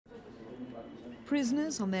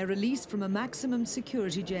Prisoners on their release from a maximum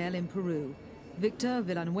security jail in Peru. Victor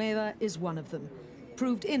Villanueve is one of them,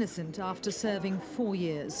 proved innocent after serving 4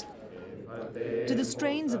 years. To the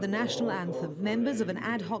strains of the national anthem, members of an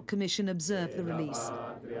ad hoc commission observed the release.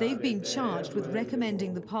 They've been charged with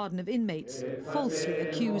recommending the pardon of inmates falsely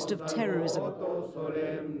accused of terrorism.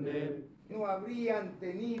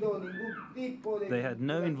 They had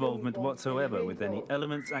no involvement whatsoever with any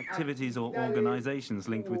elements, activities or organizations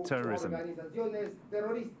linked with terrorism.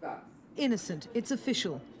 Innocent, it's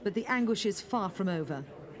official, but the anguish is far from over.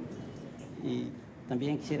 I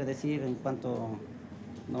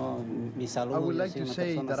would like to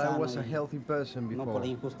say that I was a healthy person before.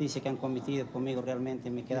 If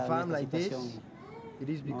I'm like this, it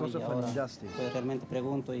is because of an injustice.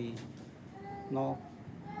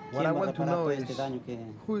 What I want to know is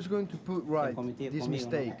who is going to put right this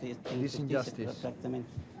mistake, this injustice.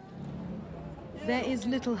 There is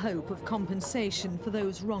little hope of compensation for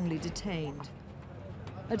those wrongly detained.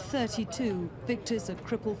 At 32, Victor's a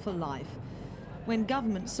cripple for life. When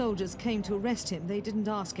government soldiers came to arrest him, they didn't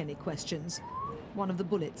ask any questions. One of the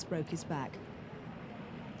bullets broke his back.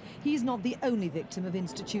 He's not the only victim of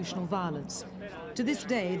institutional violence. To this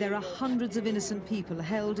day, there are hundreds of innocent people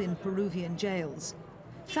held in Peruvian jails.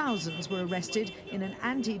 Thousands were arrested in an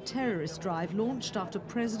anti-terrorist drive launched after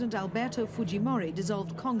President Alberto Fujimori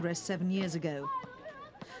dissolved Congress 7 years ago.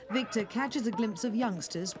 Victor catches a glimpse of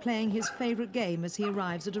youngsters playing his favorite game as he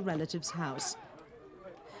arrives at a relative's house.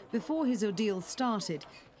 Before his ordeal started,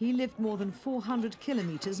 he lived more than 400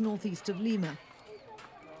 kilometers northeast of Lima.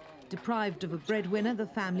 Deprived of a breadwinner, the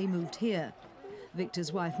family moved here.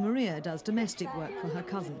 Victor's wife Maria does domestic work for her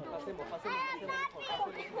cousin.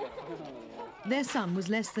 Their son was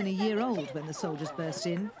less than a year old when the soldiers burst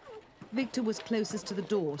in. Victor was closest to the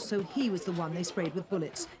door, so he was the one they sprayed with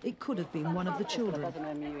bullets. It could have been one of the children.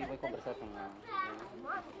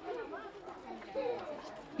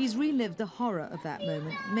 He's relived the horror of that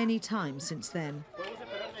moment many times since then.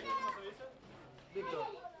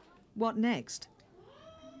 What next?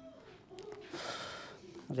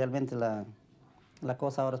 Things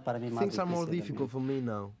are more difficult for me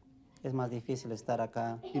now. It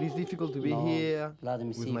is difficult to be here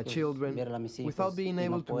with my children without being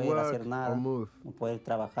able to work or move.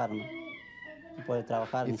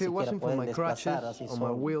 If it wasn't for my crutches or my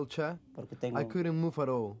wheelchair, I couldn't move at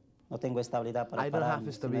all. I don't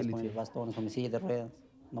have stability.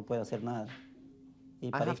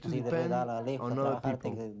 I have to depend on other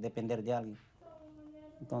people.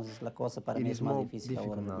 It is more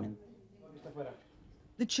difficult now.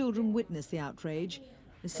 The children witnessed the outrage.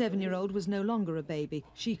 The 7-year-old was no longer a baby.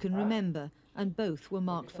 She can remember, and both were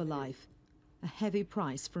marked for life. A heavy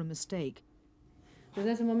price for a mistake.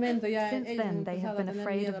 Since then, they have been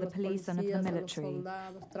afraid of the police and of the military.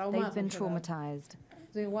 They've been traumatized.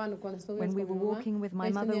 When we were walking with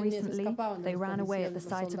my mother recently, they ran away at the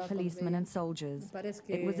sight of policemen and soldiers.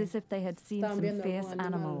 It was as if they had seen some fierce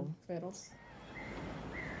animal.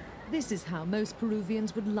 This is how most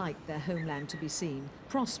Peruvians would like their homeland to be seen,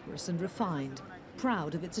 prosperous and refined,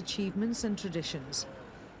 proud of its achievements and traditions.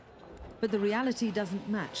 But the reality doesn't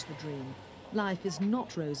match the dream. Life is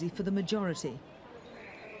not rosy for the majority.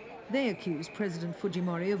 They accuse President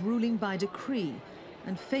Fujimori of ruling by decree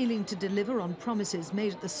and failing to deliver on promises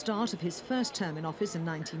made at the start of his first term in office in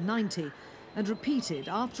 1990 and repeated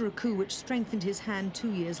after a coup which strengthened his hand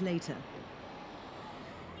 2 years later.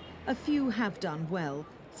 A few have done well,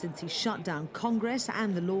 since he shut down Congress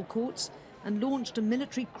and the law courts and launched a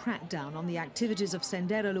military crackdown on the activities of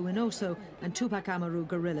Sendero Luminoso and Tupac Amaru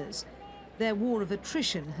guerrillas. Their war of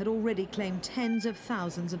attrition had already claimed tens of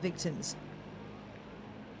thousands of victims.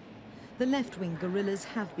 The left-wing guerrillas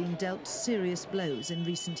have been dealt serious blows in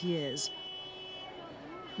recent years.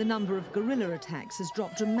 The number of guerrilla attacks has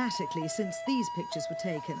dropped dramatically since these pictures were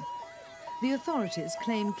taken. The authorities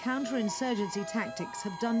claim counterinsurgency tactics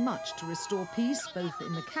have done much to restore peace both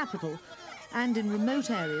in the capital and in remote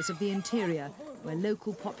areas of the interior, where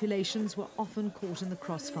local populations were often caught in the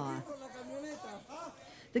crossfire.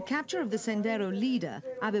 The capture of the Sendero leader,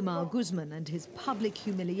 Amaru Guzman, and his public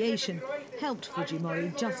humiliation helped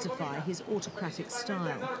Fujimori justify his autocratic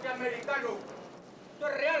style.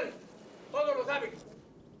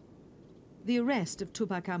 The arrest of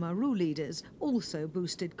Tupac Amaru leaders also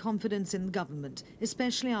boosted confidence in the government,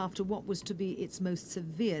 especially after what was to be its most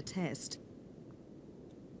severe test.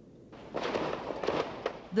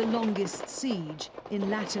 The longest siege in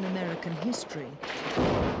Latin American history.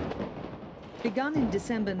 Begun in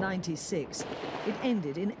December 96, it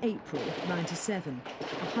ended in April 97.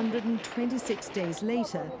 126 days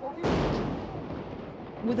later,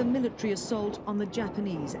 with a military assault on the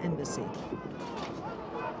Japanese embassy.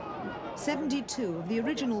 72 of the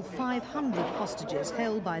original 500 hostages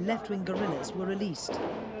held by left-wing guerrillas were released.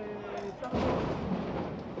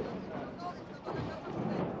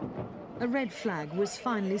 A red flag was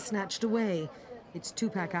finally snatched away. Its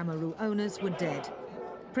Tupac Amaru owners were dead.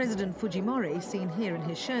 President Fujimori, seen here in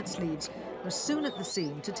his shirt sleeves, was soon at the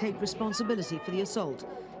scene to take responsibility for the assault.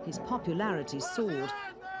 His popularity soared.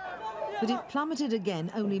 But it plummeted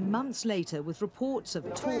again only months later with reports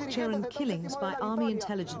of torture and killings by army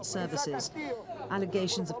intelligence services.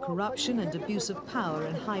 Allegations of corruption and abuse of power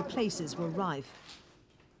in high places were rife.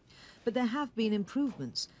 But there have been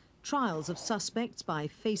improvements. Trials of suspects by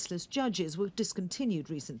faceless judges were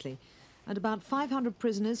discontinued recently, and about 500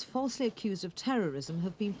 prisoners falsely accused of terrorism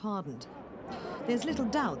have been pardoned. There's little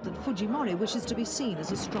doubt that Fujimori wishes to be seen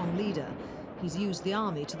as a strong leader. He's used the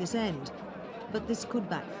army to this end, but this could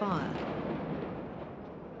backfire.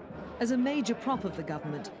 As a major prop of the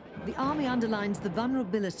government, the army underlines the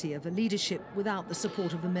vulnerability of a leadership without the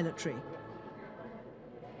support of the military.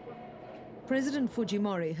 President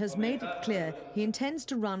Fujimori has made it clear he intends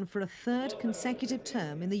to run for a third consecutive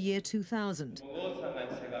term in the year 2000.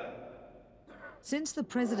 Since the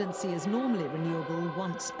presidency is normally renewable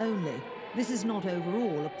once only, this is not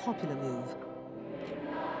overall a popular move.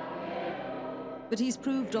 But he's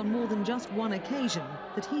proved on more than just one occasion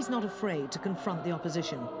that he's not afraid to confront the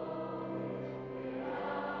opposition.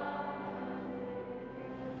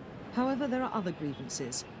 However, there are other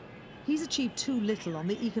grievances. He's achieved too little on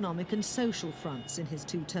the economic and social fronts in his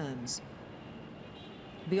 2 terms.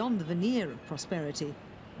 Beyond the veneer of prosperity,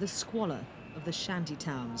 the squalor of the shanty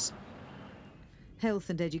towns. Health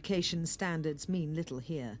and education standards mean little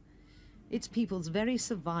here. It's people's very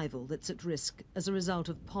survival that's at risk as a result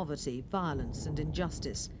of poverty, violence and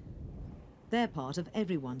injustice. They're part of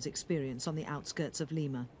everyone's experience on the outskirts of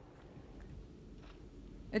Lima.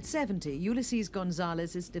 At 70, Ulysses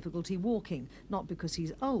Gonzalez's difficulty walking, not because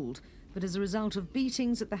he's old, but as a result of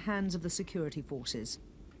beatings at the hands of the security forces.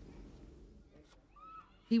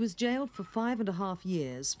 He was jailed for 5.5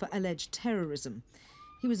 years for alleged terrorism.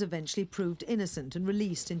 He was eventually proved innocent and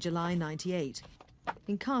released in July '98.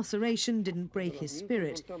 Incarceration didn't break his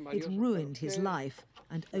spirit, it ruined his life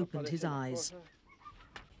and opened his eyes.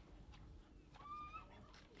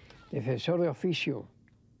 Defensor de oficio,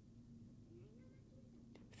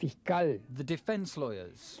 fiscal, the defense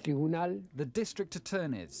lawyers, tribunal, the district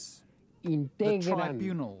attorneys, the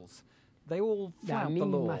tribunals, they all flout the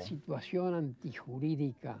law.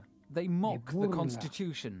 They mock the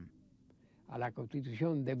Constitution.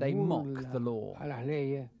 They mock the law.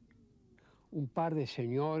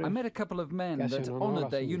 I met a couple of men that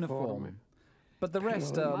honored their uniform, but the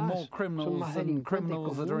rest are more criminals than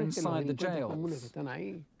criminals that are inside the jails.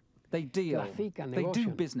 They deal, they do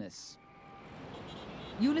business.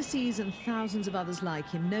 Ulysses and thousands of others like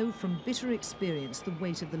him know from bitter experience the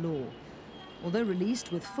weight of the law. Although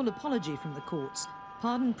released with full apology from the courts,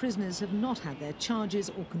 pardoned prisoners have not had their charges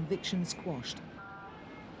or convictions quashed.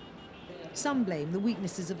 Some blame the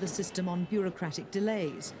weaknesses of the system on bureaucratic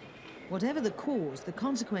delays. Whatever the cause, the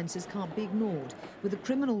consequences can't be ignored. With a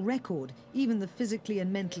criminal record, even the physically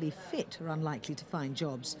and mentally fit are unlikely to find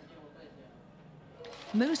jobs.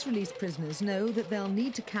 Most released prisoners know that they'll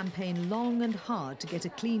need to campaign long and hard to get a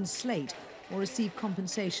clean slate or receive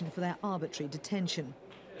compensation for their arbitrary detention.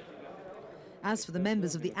 As for the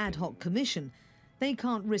members of the ad hoc commission, they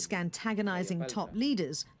can't risk antagonizing top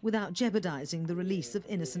leaders without jeopardizing the release of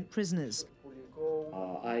innocent prisoners.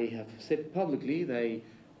 I have said publicly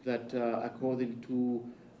that according to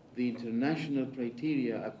the international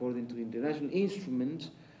criteria, according to international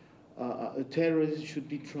instruments, terrorists should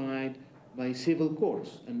be tried by civil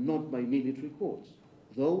courts and not by military courts,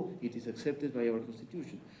 though it is accepted by our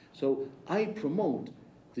Constitution. So I promote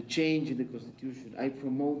the change in the Constitution, I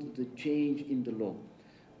promote the change in the law,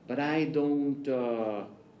 but I don't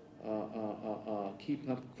keep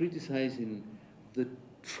up criticizing the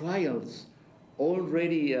trials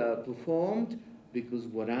already performed, because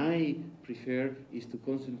what I prefer is to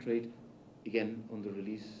concentrate again on the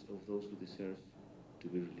release of those who deserve to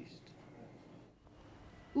be released.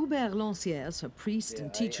 Hubert Lanciers, a priest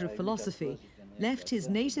and teacher of philosophy, left his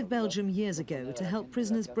native Belgium years ago to help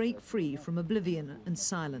prisoners break free from oblivion and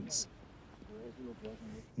silence.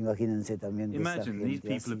 Imagine these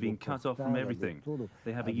people have been cut off from everything.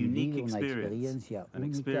 They have a unique experience, an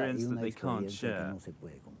experience that they can't share.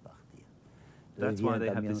 That's why they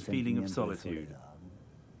have this feeling of solitude.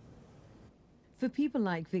 For people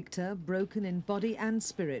like Victor, broken in body and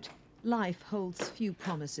spirit, life holds few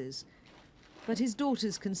promises. But his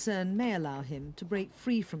daughter's concern may allow him to break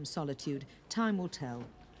free from solitude. Time will tell.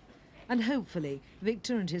 And hopefully,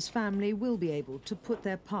 Victor and his family will be able to put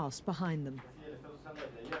their past behind them.